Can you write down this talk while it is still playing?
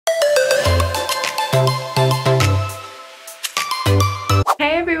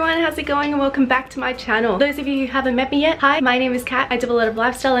how's it going, and welcome back to my channel. Those of you who haven't met me yet, hi, my name is Kat. I do a lot of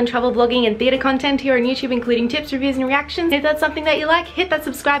lifestyle and travel vlogging and theatre content here on YouTube, including tips, reviews and reactions. If that's something that you like, hit that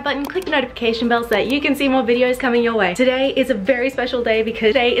subscribe button, click the notification bell so that you can see more videos coming your way. Today is a very special day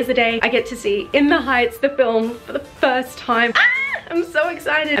because today is the day I get to see In the Heights, the film, for the first time. I'm so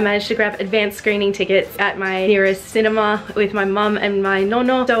excited. I managed to grab advanced screening tickets at my nearest cinema with my mum and my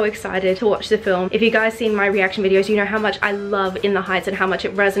nono. So excited to watch the film. If you guys seen my reaction videos, you know how much I love In the Heights and how much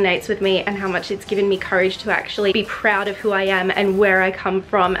it resonates with me and how much it's given me courage to actually be proud of who I am and where I come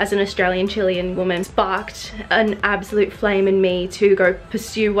from as an Australian Chilean woman. Sparked an absolute flame in me to go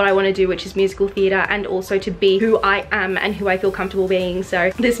pursue what I want to do, which is musical theatre, and also to be who I am and who I feel comfortable being.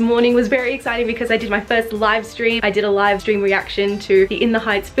 So this morning was very exciting because I did my first live stream. I did a live stream reaction to the In the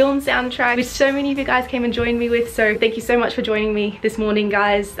Heights film soundtrack, which so many of you guys came and joined me with. So thank you so much for joining me this morning,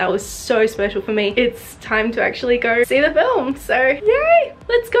 guys. That was so special for me. It's time to actually go see the film. So yay,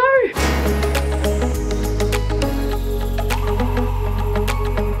 let's go.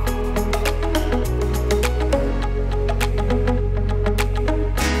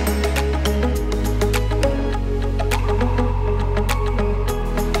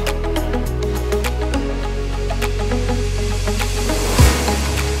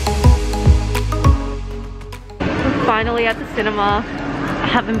 Finally at the cinema. I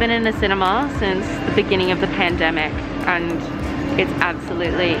haven't been in a cinema since the beginning of the pandemic, and it's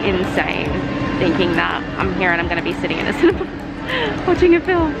absolutely insane thinking that I'm here and I'm going to be sitting in a cinema watching a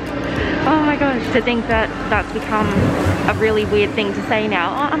film. Oh my gosh, to think that that's become a really weird thing to say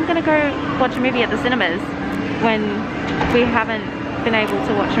now. Oh, I'm going to go watch a movie at the cinemas when we haven't been able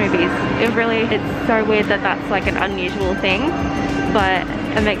to watch movies. It's so weird that that's like an unusual thing, but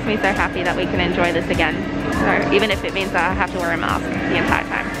it makes me so happy that we can enjoy this again. So even if it means that I have to wear a mask the entire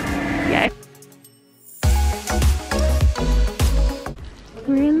time. Yay.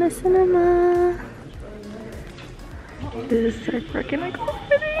 We're in the cinema. This is so freaking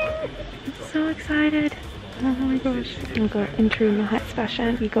exciting. I'm so excited. Oh my gosh. We got in true In the Heights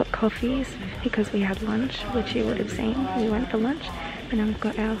fashion. We got coffees because we had lunch, which you would have seen. We went for lunch. And then we've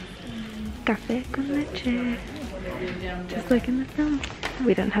got our café con leche. Just like in the film.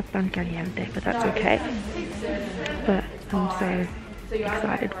 We don't have pan caliente, but that's okay. But I'm so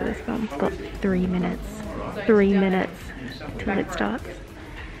excited for this film. Got 3 minutes. 3 minutes till it starts.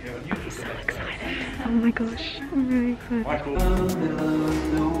 I'm so excited. Oh my gosh, I'm really excited. I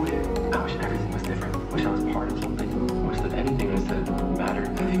wish everything was different. Wish I was part of something. Wish that anything I said mattered.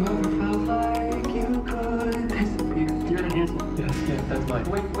 Have you ever felt like you could disappear? You're an handsome. Yes, that's mine.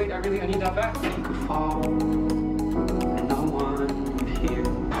 Wait, I need that back. You could fall, and no one would hear.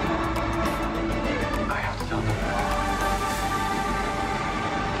 I have to tell them.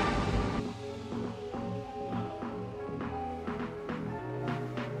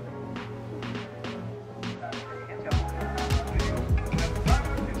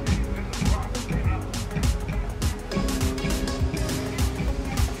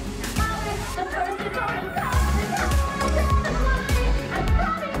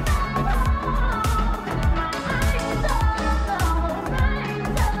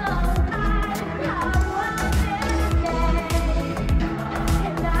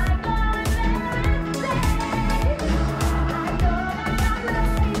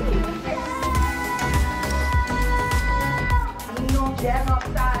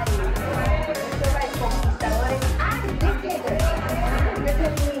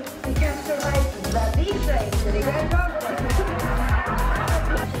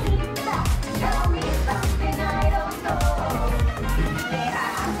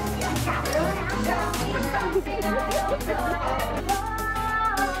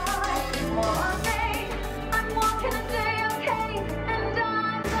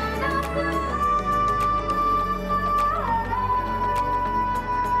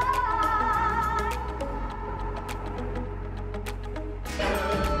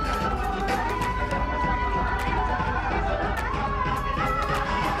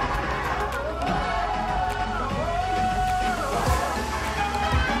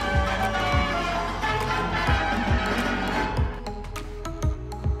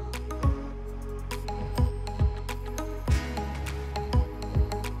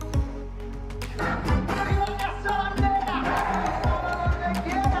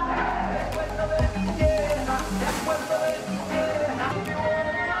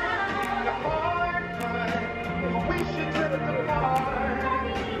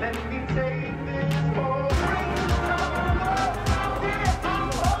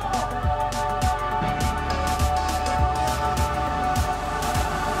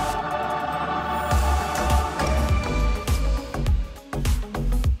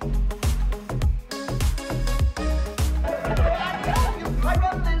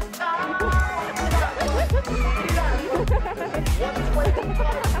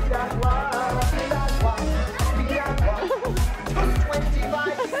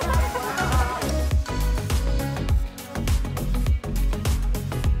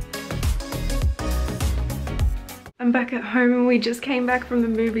 I'm back at home and we just came back from the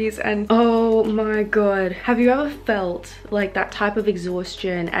movies and oh my god. Have you ever felt like that type of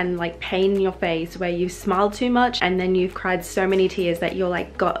exhaustion and like pain in your face where you smiled too much and then you've cried so many tears that you're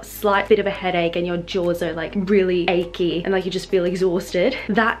like got a slight bit of a headache and your jaws are like really achy and like you just feel exhausted?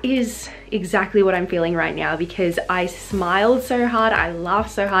 That is exactly what I'm feeling right now because I smiled so hard, I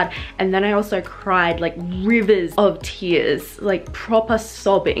laughed so hard, and then I also cried like rivers of tears, like proper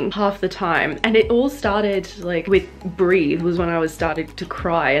sobbing half the time. And it all started like with Breathe was when I was starting to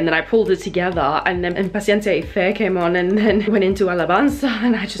cry, and then I pulled it together, and then Paciencia y Fe came on, and then went into Alabanza,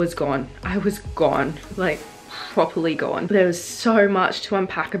 and I just was gone. I was gone, like properly gone. There was so much to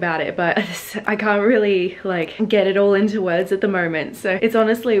unpack about it, but I can't really like get it all into words at the moment. So it's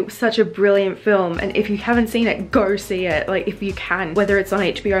honestly such a brilliant film, and if you haven't seen it, go see it. Like if you can, whether it's on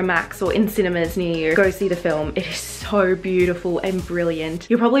HBO Max or in cinemas near you, go see the film. It is so beautiful and brilliant.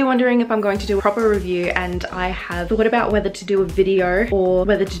 You're probably wondering if I'm going to do a proper review, and I have thought about whether to do a video or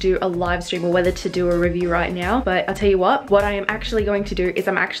whether to do a live stream or whether to do a review right now. But I'll tell you what I am actually going to do is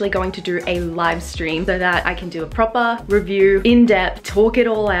I'm actually going to do a live stream so that I can do a proper review, in depth, talk it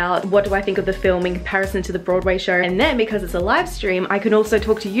all out. What do I think of the film in comparison to the Broadway show? And then because it's a live stream, I can also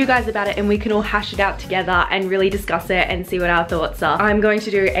talk to you guys about it and we can all hash it out together and really discuss it and see what our thoughts are. I'm going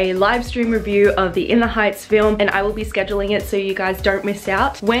to do a live stream review of the In the Heights film, and I will be scheduling it so you guys don't miss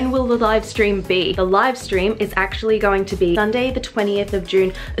out. When will the live stream be? The live stream is actually going to be Sunday the 20th of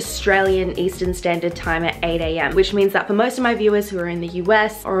June, Australian Eastern Standard Time at 8 AM, which means that for most of my viewers who are in the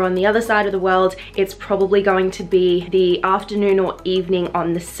US or on the other side of the world, it's probably going to be the afternoon or evening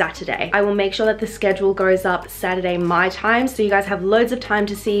on the Saturday. I will make sure that the schedule goes up Saturday my time, so you guys have loads of time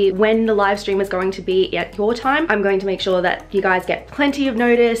to see when the live stream is going to be at your time. I'm going to make sure that you guys get plenty of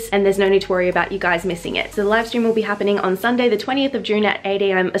notice and there's no need to worry about you guys missing it. So the live stream will be happening on Sunday the 20th of June at 8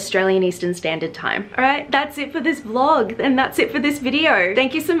 AM Australian Eastern Standard Time. Alright, that's it for this vlog and that's it for this video.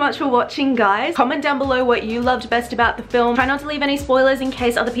 Thank you so much for watching, guys. Comment down below what you loved best about the film. Try not to leave any spoilers in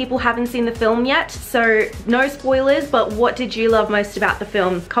case other people haven't seen the film yet, so no spoilers, but what did you love most about the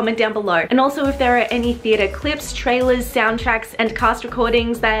film? Comment down below. And also if there are any theater clips, trailers, soundtracks, and cast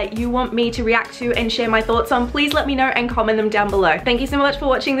recordings that you want me to react to and share my thoughts on, please let me know and comment them down below. Thank you so much for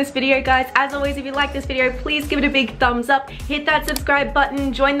watching this video, guys. As always, if you like this video, please give it a big thumbs up, hit that subscribe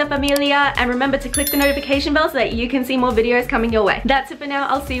button, join the familia, and remember to click the notification bell so that you can see more videos coming your way. That's it for now.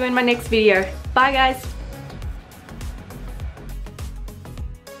 I'll see you in my next video. Bye, guys.